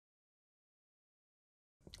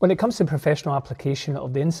When it comes to professional application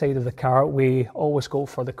of the inside of the car, we always go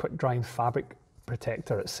for the quick drying fabric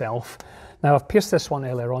protector itself. Now I've pierced this one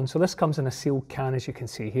earlier on, so this comes in a sealed can, as you can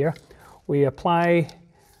see here. We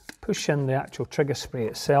push in the actual trigger spray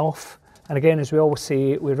itself. And again, as we always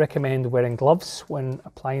say, we recommend wearing gloves when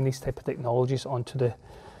applying these type of technologies onto the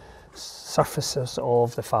surfaces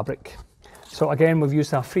of the fabric. So again, we've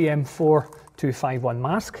used a 3M4251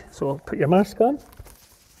 mask. So put your mask on.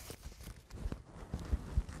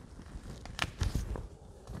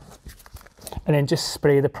 And then just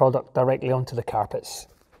spray the product directly onto the carpets.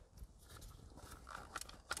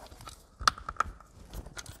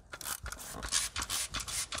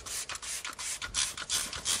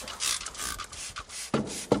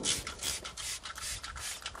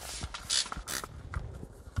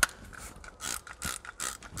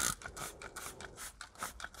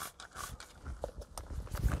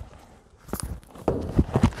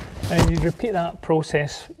 And you repeat that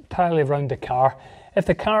process entirely around the car. If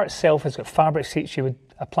the car itself has got fabric seats, you would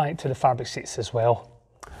apply it to the fabric seats as well.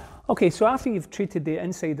 Okay, so after you've treated the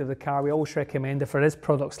inside of the car, we always recommend, if there is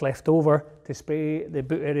products left over, to spray the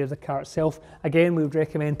boot area of the car itself. Again, we would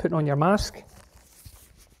recommend putting on your mask.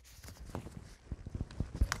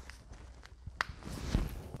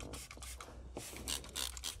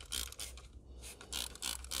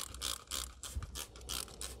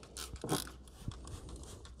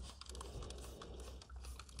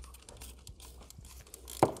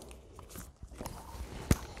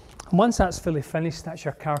 And once that's fully finished, that's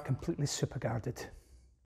your car completely super guarded.